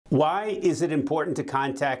Why is it important to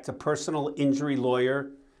contact a personal injury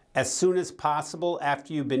lawyer as soon as possible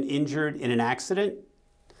after you've been injured in an accident?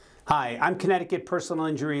 Hi, I'm Connecticut personal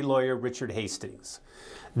injury lawyer Richard Hastings.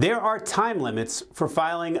 There are time limits for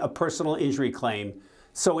filing a personal injury claim,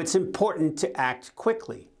 so it's important to act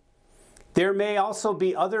quickly. There may also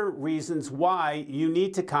be other reasons why you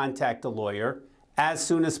need to contact a lawyer as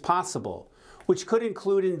soon as possible, which could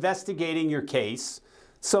include investigating your case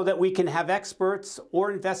so that we can have experts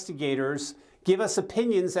or investigators give us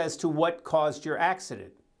opinions as to what caused your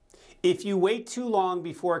accident. If you wait too long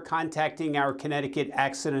before contacting our Connecticut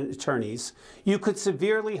accident attorneys, you could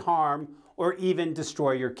severely harm or even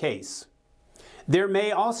destroy your case. There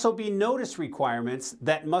may also be notice requirements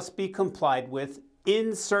that must be complied with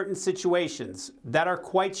in certain situations that are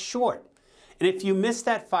quite short. And if you miss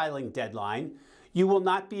that filing deadline, you will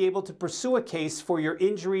not be able to pursue a case for your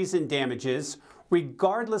injuries and damages,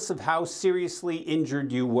 regardless of how seriously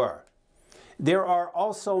injured you were. There are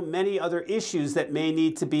also many other issues that may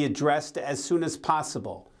need to be addressed as soon as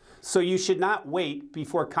possible, so you should not wait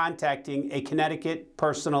before contacting a Connecticut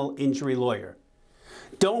personal injury lawyer.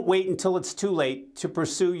 Don't wait until it's too late to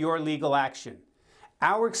pursue your legal action.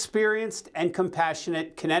 Our experienced and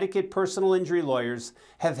compassionate Connecticut personal injury lawyers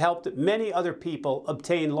have helped many other people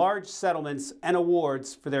obtain large settlements and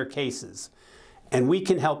awards for their cases, and we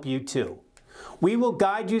can help you too. We will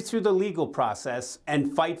guide you through the legal process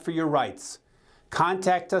and fight for your rights.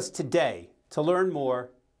 Contact us today to learn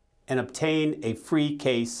more and obtain a free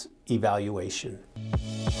case evaluation.